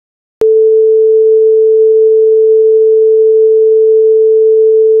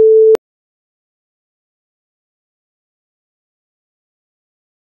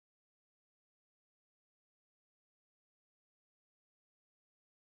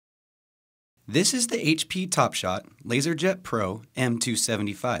This is the HP Topshot LaserJet Pro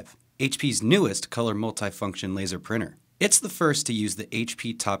M275, HP's newest color multifunction laser printer. It's the first to use the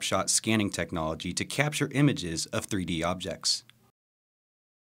HP Topshot scanning technology to capture images of 3D objects.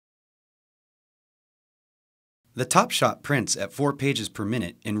 The Topshot prints at 4 pages per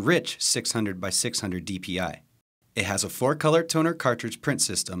minute in rich 600 by 600 dpi. It has a 4-color toner cartridge print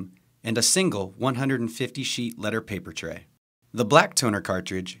system and a single 150-sheet letter paper tray. The black toner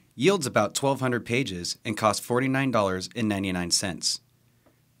cartridge yields about 1,200 pages and costs $49.99.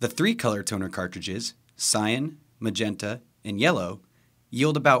 The 3-color toner cartridges, cyan, magenta, and yellow,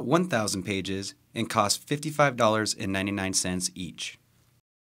 yield about 1,000 pages and cost $55.99 each.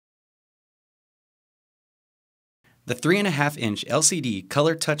 The 3.5-inch LCD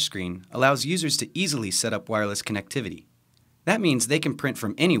color touchscreen allows users to easily set up wireless connectivity. That means they can print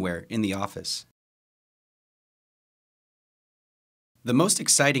from anywhere in the office. The most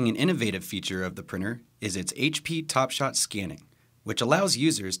exciting and innovative feature of the printer is its HP Topshot scanning, which allows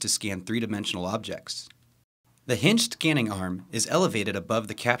users to scan 3-dimensional objects. The hinged scanning arm is elevated above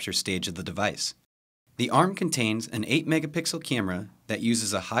the capture stage of the device. The arm contains an 8-megapixel camera that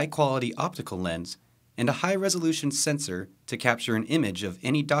uses a high-quality optical lens and a high-resolution sensor to capture an image of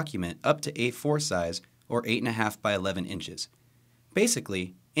any document up to A4 size or 8.5 by 11 inches.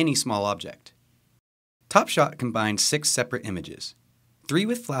 Basically, any small object. Topshot combines 6 separate images, 3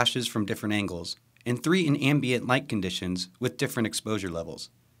 with flashes from different angles, and 3 in ambient light conditions with different exposure levels.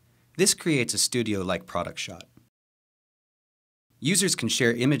 This creates a studio-like product shot. Users can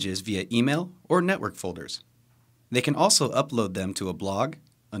share images via email or network folders. They can also upload them to a blog,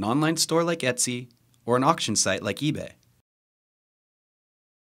 an online store like Etsy, or an auction site like eBay.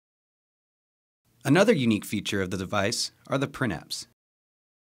 Another unique feature of the device are the print apps.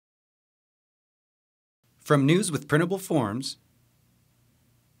 From News with Printable Forms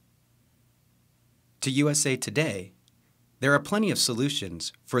to USA Today, there are plenty of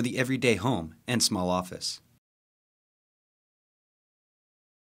solutions for the everyday home and small office.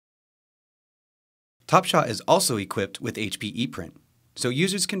 Topshot is also equipped with HP ePrint, so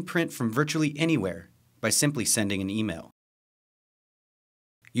users can print from virtually anywhere by simply sending an email.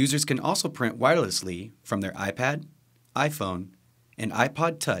 Users can also print wirelessly from their iPad, iPhone, and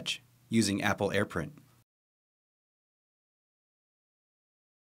iPod Touch using Apple AirPrint.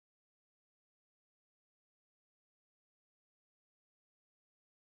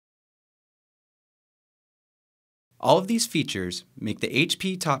 All of these features make the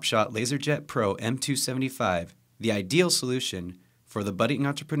HP Topshot LaserJet Pro M275 the ideal solution for the budding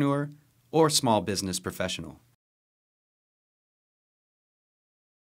entrepreneur or small business professional.